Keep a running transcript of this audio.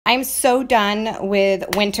I'm so done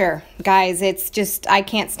with winter, guys. It's just, I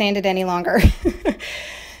can't stand it any longer.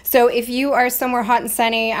 So if you are somewhere hot and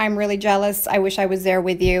sunny, I'm really jealous. I wish I was there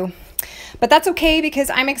with you. But that's okay because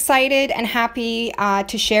I'm excited and happy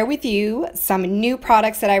to share with you some new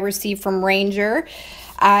products that I received from Ranger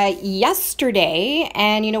yesterday.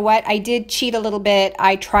 And you know what? I did cheat a little bit.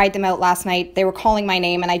 I tried them out last night. They were calling my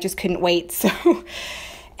name and I just couldn't wait. So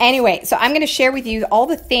anyway, so I'm going to share with you all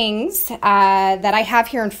the things that I have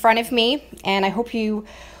here in front of me. And I hope you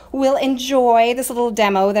will enjoy this little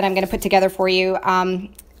demo that I'm going to put together for you.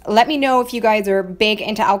 Let me know if you guys are big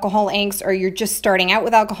into alcohol inks or you're just starting out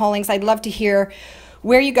with alcohol inks. I'd love to hear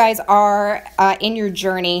where you guys are in your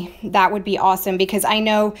journey. That would be awesome because I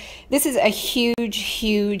know this is a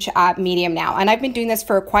huge medium now. And I've been doing this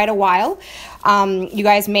for quite a while. You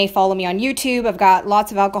guys may follow me on YouTube. I've got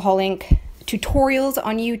lots of alcohol ink tutorials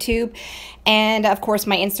on YouTube. And of course,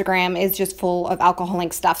 my Instagram is just full of alcohol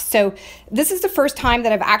ink stuff. So this is the first time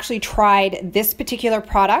that I've actually tried this particular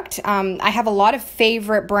product. I have a lot of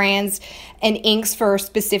favorite brands and inks for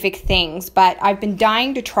specific things, but I've been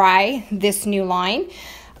dying to try this new line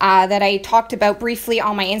that I talked about briefly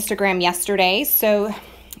on my Instagram yesterday. So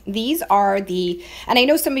these are and I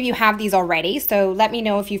know some of you have these already, so let me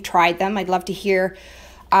know if you've tried them. I'd love to hear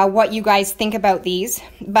what you guys think about these.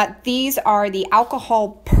 But these are the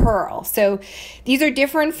alcohol pearl. So these are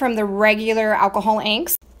different from the regular alcohol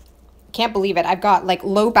inks. Can't believe it. I've got like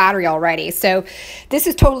low battery already. So this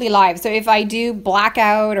is totally live. So if I do black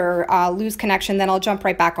out or lose connection, then I'll jump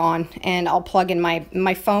right back on and I'll plug in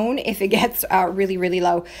my phone if it gets really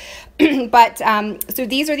low. But so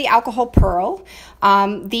these are the alcohol pearl.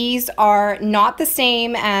 These are not the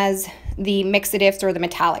same as the mixatives or the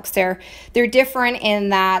metallics. They're different in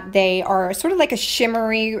that they are sort of like a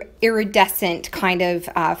shimmery, iridescent kind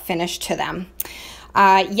of finish to them.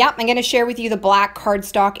 Yep, I'm going to share with you the black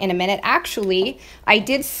cardstock in a minute. Actually, I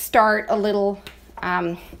did start a little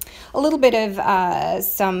bit of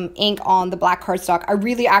some ink on the black cardstock. I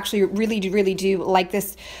really do like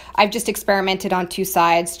this. I've just experimented on two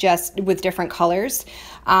sides just with different colors.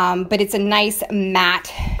 But it's a nice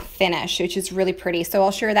matte finish, which is really pretty. So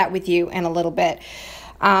I'll share that with you in a little bit.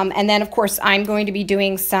 And then, of course, I'm going to be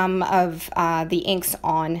doing some of the inks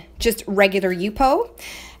on just regular Yupo.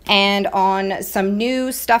 And on some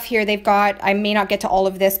new stuff here, they've got, I may not get to all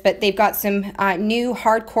of this, but they've got some new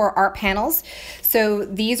hardcore art panels. So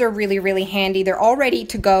these are really handy. They're all ready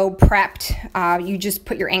to go, prepped. You just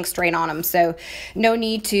put your ink straight on them. So no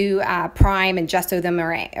need to prime and gesso them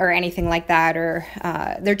or anything like that, or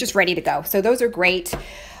they're just ready to go. So those are great.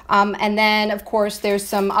 And then, of course, there's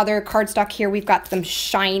some other cardstock here. We've got some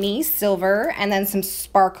shiny silver and then some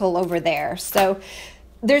sparkle over there. So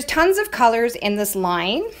there's tons of colors in this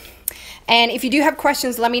line. And if you do have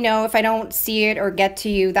questions, let me know. If I don't see it or get to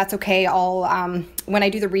you, that's okay. I'll when I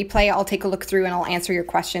do the replay, I'll take a look through and I'll answer your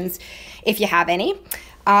questions if you have any.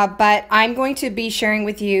 But I'm going to be sharing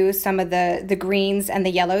with you some of the greens and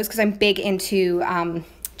the yellows because I'm big into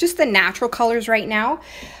just the natural colors right now.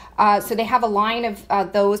 So they have a line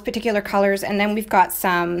of those particular colors. And then we've got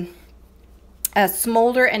some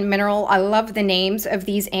smolder and mineral. I love the names of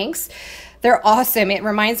these inks. They're awesome. It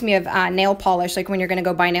reminds me of nail polish, like when you're going to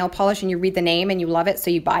go buy nail polish and you read the name and you love it, so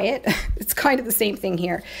you buy it. It's kind of the same thing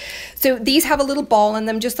here. So these have a little ball in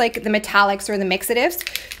them, just like the metallics or the mixatives.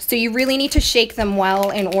 So you really need to shake them well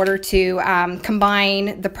in order to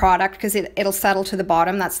combine the product because it'll settle to the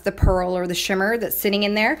bottom. That's the pearl or the shimmer that's sitting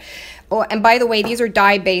in there. Oh, and by the way, these are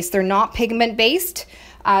dye-based. They're not pigment-based.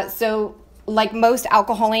 So like most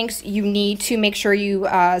alcohol inks, you need to make sure you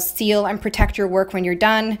seal and protect your work when you're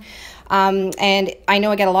done. And I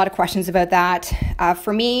know I get a lot of questions about that.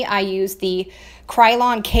 For me, I use the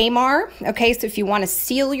Krylon Kmar. Okay, so if you want to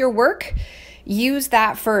seal your work, use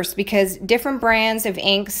that first because different brands of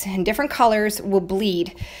inks and different colors will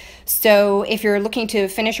bleed. So if you're looking to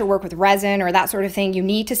finish your work with resin or that sort of thing, you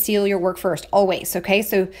need to seal your work first, always, okay?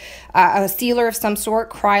 So a sealer of some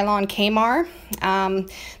sort, Krylon Kmar,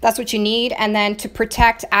 that's what you need. And then to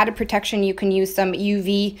protect, added protection, you can use some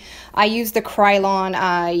UV. I use the Krylon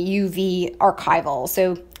UV Archival,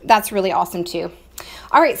 so that's really awesome too.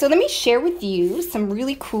 All right, so let me share with you some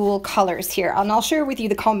really cool colors here, and I'll share with you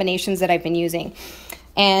the combinations that I've been using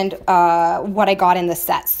and what I got in the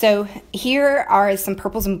set. So here are some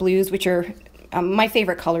purples and blues, which are my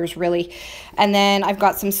favorite colors, really. And then I've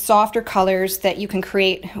got some softer colors that you can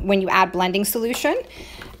create when you add blending solution.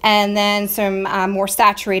 And then some more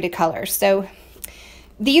saturated colors. So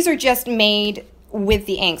these are just made with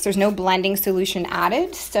the inks. There's no blending solution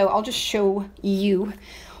added. So I'll just show you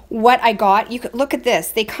what I got. You could look at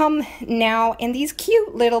this. They come now in these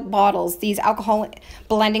cute little bottles. These alcohol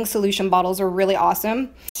blending solution bottles are really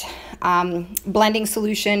awesome. Blending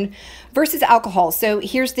solution versus alcohol. So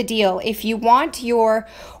here's the deal. If you want your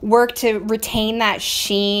work to retain that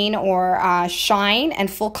sheen or shine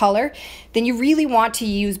and full color, then you really want to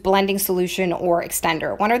use blending solution or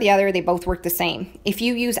extender. One or the other, they both work the same. If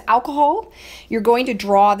you use alcohol, you're going to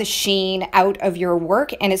draw the sheen out of your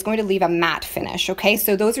work and it's going to leave a matte finish, okay?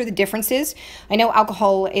 So those are the differences. I know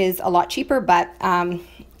alcohol is a lot cheaper, but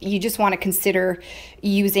you just want to consider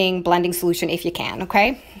using blending solution if you can,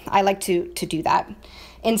 okay? I like to do that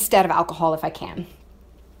instead of alcohol if I can.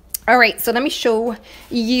 All right, so let me show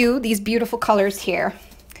you these beautiful colors here.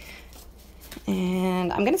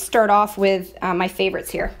 And I'm gonna start off with my favorites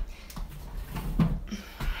here.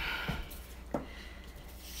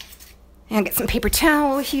 And get some paper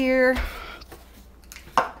towel here.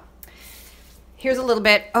 Here's a little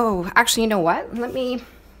bit, oh, actually, you know what? Let me,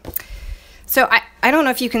 so I don't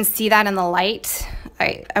know if you can see that in the light.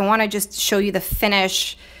 I wanna just show you the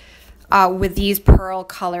finish with these pearl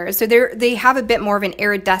colors. So they have a bit more of an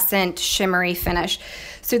iridescent, shimmery finish.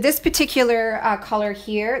 So this particular color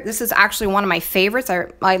here, this is actually one of my favorites.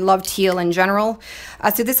 I love teal in general.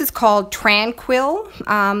 So this is called Tranquil,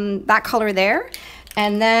 that color there.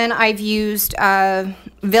 And then I've used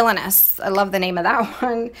Villainous. I love the name of that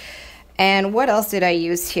one. And what else did I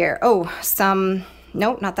use here? Oh,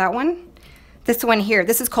 nope, not that one. This one here,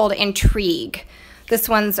 this is called Intrigue. This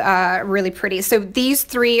one's really pretty. So these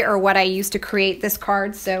three are what I used to create this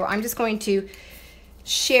card. So I'm just going to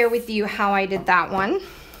share with you how I did that one.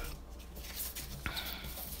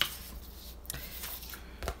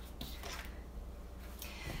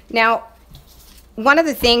 Now, one of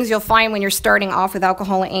the things you'll find when you're starting off with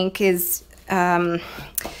alcohol ink is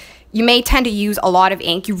you may tend to use a lot of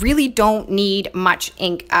ink. You really don't need much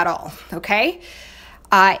ink at all, okay?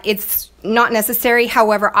 It's not necessary.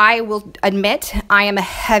 However, I will admit I am a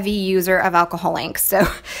heavy user of alcohol ink. So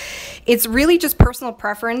it's really just personal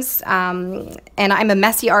preference. And I'm a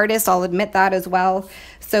messy artist. I'll admit that as well.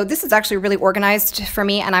 So this is actually really organized for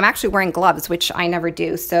me. And I'm actually wearing gloves, which I never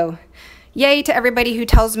do. So yay to everybody who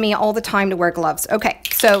tells me all the time to wear gloves. Okay,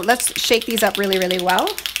 so let's shake these up really, really well.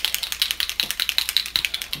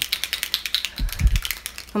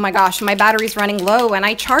 Oh my gosh, my battery's running low and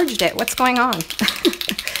I charged it. What's going on?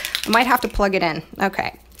 I might have to plug it in.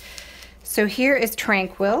 Okay, so here is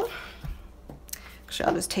Tranquil. Actually,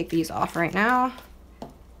 I'll just take these off right now.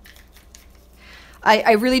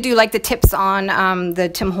 I really do like the tips on the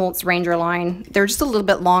Tim Holtz Ranger line. They're just a little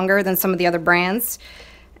bit longer than some of the other brands.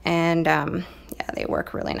 And yeah, they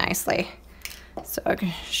work really nicely. So I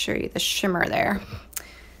can show you the shimmer there.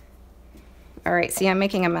 All right, see, I'm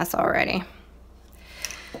making a mess already.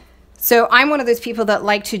 So I'm one of those people that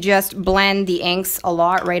like to just blend the inks a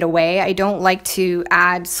lot right away. I don't like to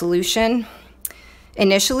add solution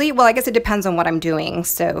initially. Well, I guess it depends on what I'm doing.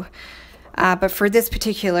 So, but for this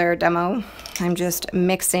particular demo, I'm just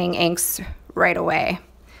mixing inks right away.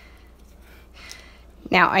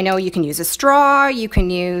 Now, I know you can use a straw, you can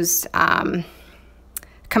use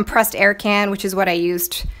compressed air can, which is what I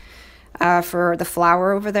used for the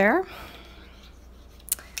flower over there.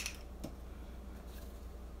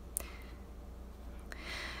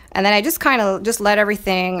 And then I just kind of just let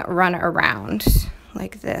everything run around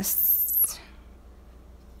like this.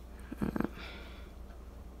 And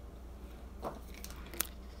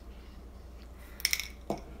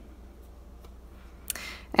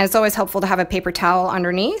it's always helpful to have a paper towel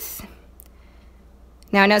underneath.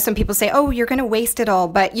 Now I know some people say, oh, you're gonna waste it all,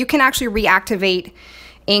 but you can actually reactivate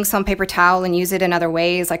inks on paper towel and use it in other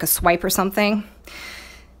ways, like a swipe or something.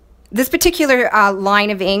 This particular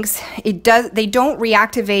line of inks, they don't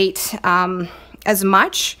reactivate as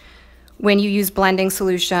much when you use blending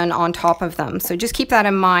solution on top of them. So just keep that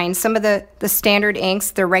in mind. Some of the standard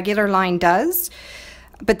inks, the regular line does,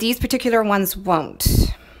 but these particular ones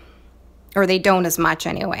won't, or they don't as much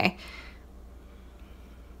anyway.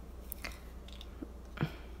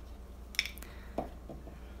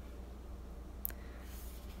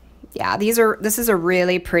 Yeah, this is a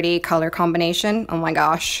really pretty color combination. Oh my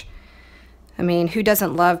gosh. I mean, who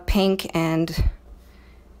doesn't love pink and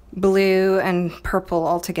blue and purple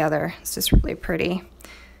all together? It's just really pretty.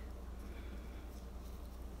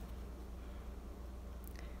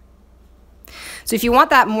 So if you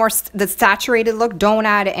want that the saturated look, don't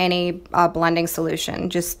add any blending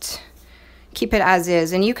solution. Just keep it as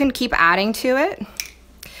is, and you can keep adding to it.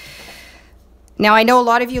 Now, I know a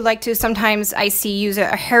lot of you like to sometimes, I see, use a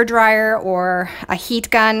hairdryer or a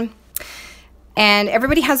heat gun. And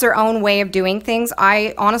everybody has their own way of doing things.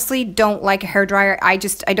 I honestly don't like a hairdryer.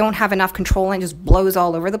 I don't have enough control and it just blows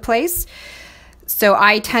all over the place. So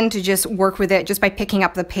I tend to just work with it just by picking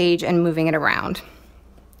up the page and moving it around.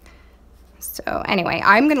 So anyway,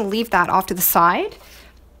 I'm going to leave that off to the side.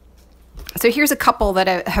 So here's a couple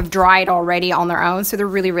that have dried already on their own. So they're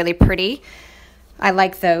really, really pretty. I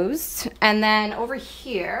like those. And then over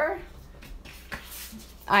here,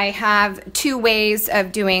 I have two ways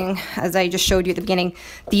of doing, as I just showed you at the beginning,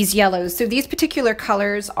 these yellows. So these particular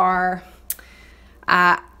colors are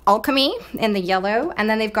Alchemy in the yellow, and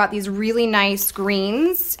then they've got these really nice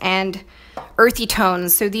greens and earthy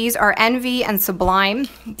tones. So these are Envy and Sublime.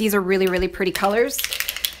 These are really, really pretty colors.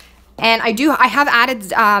 And I have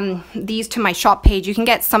added these to my shop page. You can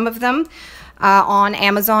get some of them on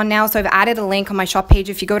Amazon now. So I've added a link on my shop page.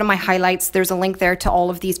 If you go to my highlights, there's a link there to all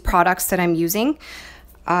of these products that I'm using.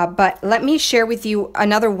 But let me share with you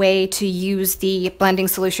another way to use the blending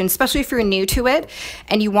solution, especially if you're new to it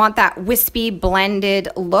and you want that wispy blended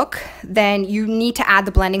look. Then you need to add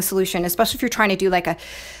the blending solution, especially if you're trying to do like a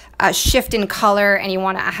shift in color and you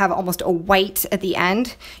want to have almost a white at the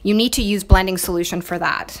end. You need to use blending solution for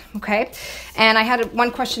that. Okay. And I had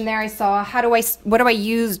one question there. I saw, what do I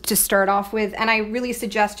use to start off with? And I really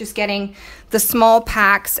suggest just getting the small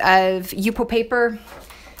packs of Yupo paper.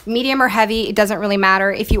 Medium or heavy, it doesn't really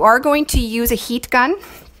matter. If you are going to use a heat gun,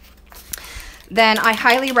 then I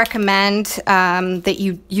highly recommend that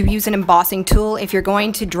you use an embossing tool if you're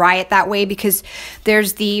going to dry it that way, because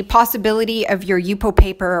there's the possibility of your Yupo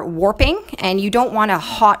paper warping and you don't want a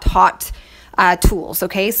hot tools,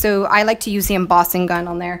 okay? So I like to use the embossing gun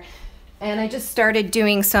on there. And I just started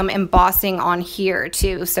doing some embossing on here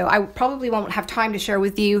too. So I probably won't have time to share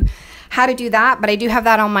with you how to do that, but I do have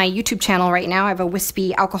that on my YouTube channel right now. I have a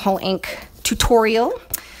wispy alcohol ink tutorial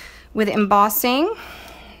with embossing.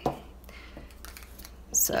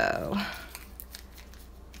 So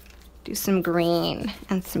do some green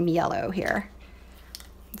and some yellow here.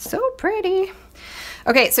 It's so pretty.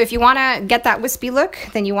 Okay, so if you want to get that wispy look,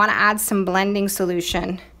 then you want to add some blending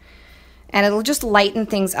solution and it'll just lighten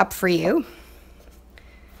things up for you.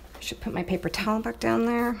 I should put my paper towel back down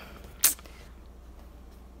there.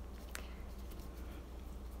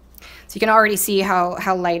 So you can already see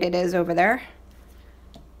how light it is over there.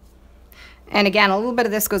 And again, a little bit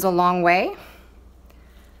of this goes a long way.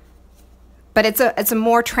 But it's a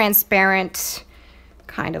more transparent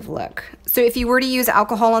kind of look. So if you were to use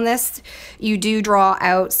alcohol on this, you do draw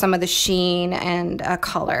out some of the sheen and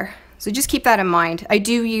color. So just keep that in mind. I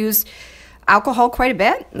do use alcohol quite a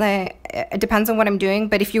bit. It depends on what I'm doing.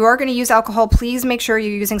 But if you are going to use alcohol, please make sure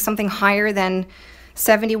you're using something higher than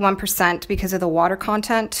 71% because of the water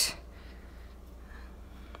content.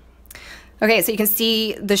 Okay, so you can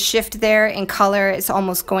see the shift there in color. It's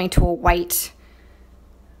almost going to a white.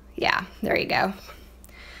 Yeah, there you go.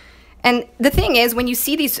 And the thing is, when you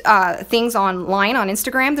see these things online on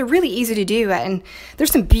Instagram, they're really easy to do. And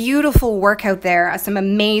there's some beautiful work out there, some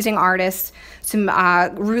amazing artists, some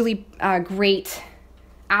really great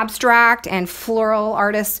abstract and floral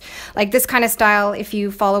artists. Like this kind of style, if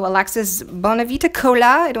you follow Alexis Bonavita Cola,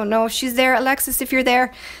 I don't know if she's there, Alexis, if you're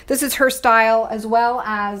there. This is her style, as well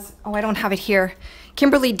as, oh, I don't have it here.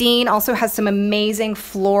 Kimberly Dean also has some amazing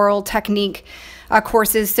floral technique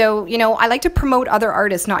courses. So, you know, I like to promote other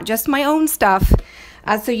artists, not just my own stuff.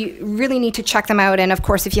 So you really need to check them out. And of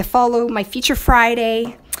course, if you follow my Feature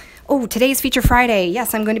Friday, oh, today's Feature Friday.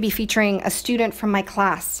 Yes, I'm going to be featuring a student from my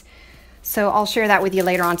class. So I'll share that with you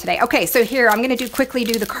later on today. Okay, so here, I'm going to quickly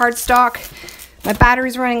do the cardstock. My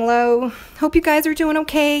battery's running low. Hope you guys are doing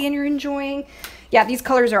okay and you're enjoying. Yeah, these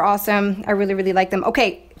colors are awesome. I really, really like them.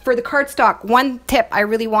 Okay, for the cardstock, one tip I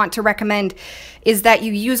really want to recommend is that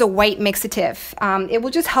you use a white mixative. It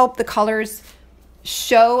will just help the colors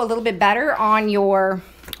show a little bit better on your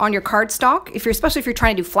cardstock, especially if you're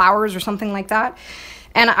trying to do flowers or something like that.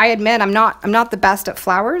 And I admit I'm not the best at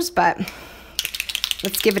flowers, but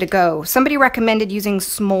let's give it a go. Somebody recommended using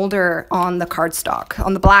Smolder on the cardstock,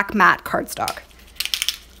 on the black matte cardstock.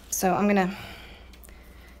 So I'm gonna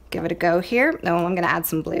give it a go here. No, I'm gonna add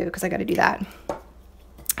some blue because I gotta do that.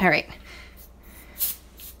 All right.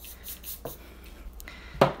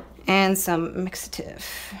 And some mixative.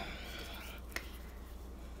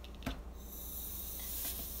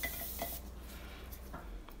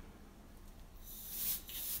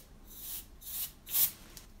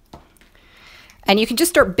 And you can just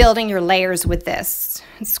start building your layers with this.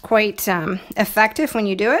 It's quite effective when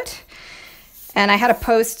you do it. And I had a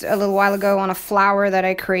post a little while ago on a flower that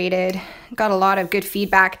I created. Got a lot of good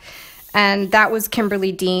feedback. And that was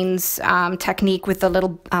Kimberly Dean's technique with the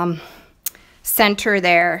little center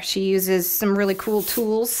there. She uses some really cool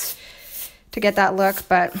tools to get that look,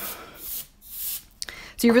 but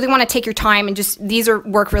so you really want to take your time and just, these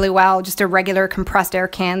work really well. Just a regular compressed air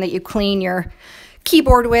can that you clean your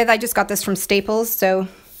keyboard with. I just got this from Staples, so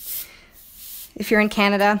if you're in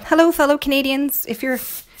Canada, hello fellow Canadians. If you're,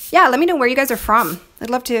 yeah, let me know where you guys are from.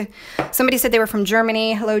 I'd love to, somebody said they were from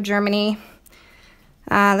Germany. Hello, Germany.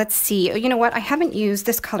 Let's see. Oh, you know what? I haven't used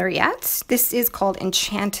this color yet. This is called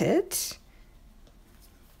Enchanted.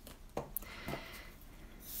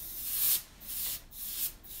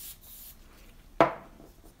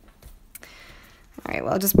 All right,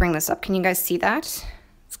 well, I'll just bring this up. Can you guys see that?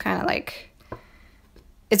 It's kind of like,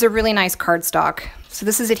 it's a really nice cardstock. So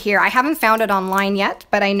this is it here. I haven't found it online yet,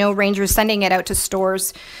 but I know Ranger's sending it out to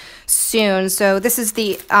stores soon. So this is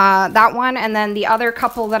the that one, and then the other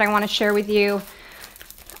couple that I want to share with you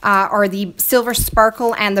are the Silver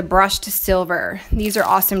Sparkle and the Brushed Silver. These are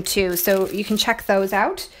awesome too, so you can check those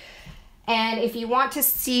out. And if you want to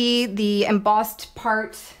see the embossed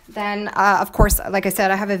part, then of course, like I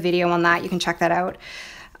said, I have a video on that. You can check that out.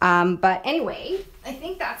 But anyway, I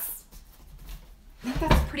think that's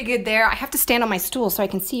pretty good there. I have to stand on my stool so I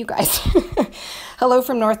can see you guys. Hello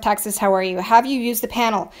from North Texas. How are you? Have you used the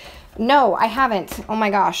panel? No, I haven't. Oh my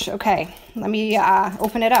gosh. Okay, let me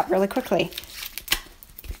open it up really quickly.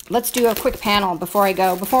 Let's do a quick panel before I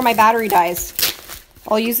go, before my battery dies.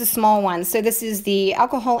 I'll use the small one. So this is the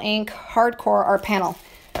Alcohol Ink Hardcore Art Panel.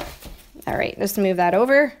 All right, let's move that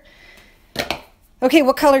over. Okay,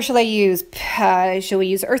 what color shall I use? Shall we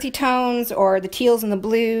use earthy tones or the teals and the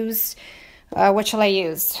blues? What shall I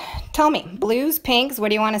use? Tell me. Blues, pinks, what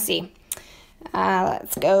do you want to see?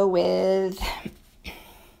 Let's go with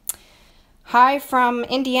hi from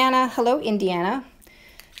Indiana. Hello, Indiana.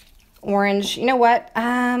 Orange. You know what?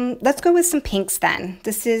 Let's go with some pinks then.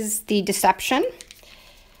 This is the Deception.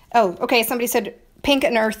 Oh, okay. Somebody said pink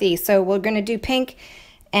and earthy. So we're going to do pink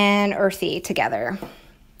and earthy together.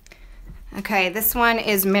 Okay, this one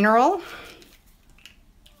is Mineral.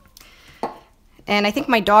 And I think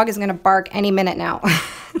my dog is going to bark any minute now.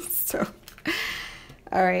 So,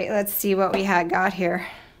 all right, let's see what we got here.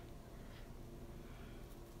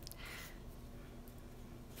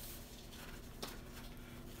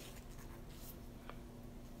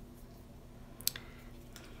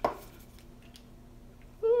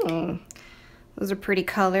 Those are pretty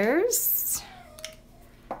colors.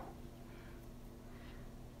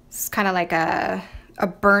 It's kind of like a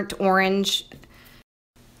burnt orange.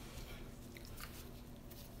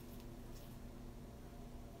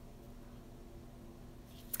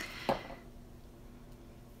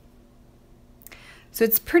 So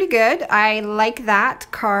it's pretty good. I like that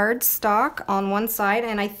card stock on one side,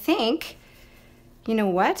 and I think, you know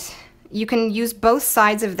what? You can use both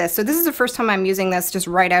sides of this. So this is the first time I'm using this just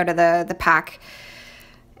right out of the pack.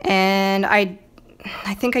 And I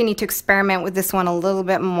think I need to experiment with this one a little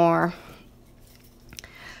bit more.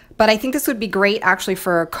 But I think this would be great actually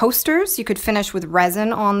for coasters. You could finish with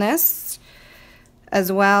resin on this,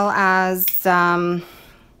 as well as,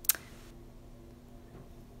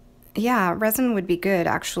 yeah, resin would be good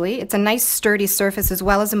actually. It's a nice sturdy surface, as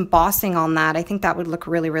well as embossing on that. I think that would look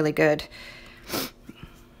really, really good.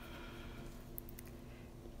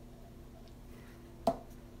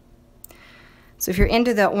 So if you're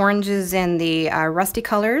into the oranges and the rusty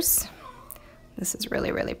colors, this is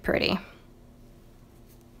really, really pretty.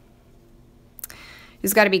 You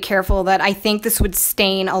just got to be careful that I think this would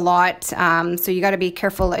stain a lot. So you got to be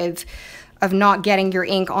careful of not getting your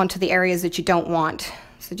ink onto the areas that you don't want.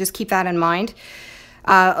 So just keep that in mind.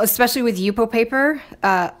 Especially with Yupo paper,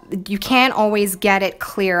 you can't always get it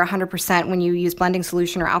clear 100% when you use blending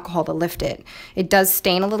solution or alcohol to lift it. It does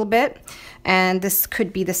stain a little bit, and this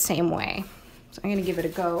could be the same way. So I'm going to give it a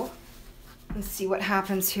go and see what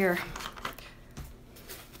happens here.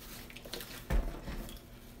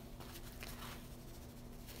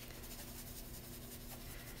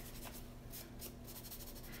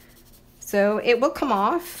 So it will come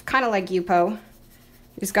off, kind of like Yupo. You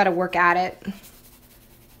just got to work at it.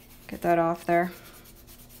 Get that off there.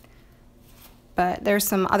 But there's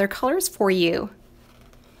some other colors for you.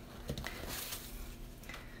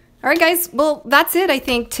 All right, guys, well, that's it, I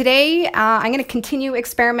think. Today, I'm going to continue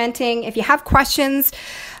experimenting. If you have questions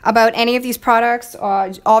about any of these products,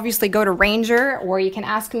 obviously go to Ranger, or you can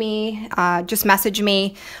ask me, just message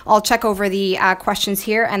me. I'll check over the questions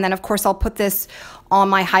here, and then, of course, I'll put this on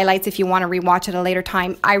my highlights if you want to rewatch at a later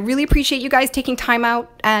time. I really appreciate you guys taking time out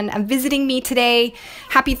and visiting me today.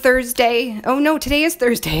 Happy Thursday. Oh no, today is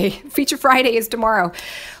Thursday. Feature Friday is tomorrow.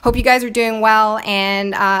 Hope you guys are doing well,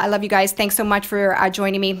 and I love you guys. Thanks so much for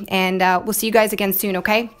joining me, and we'll see you guys again soon,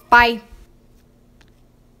 okay? Bye.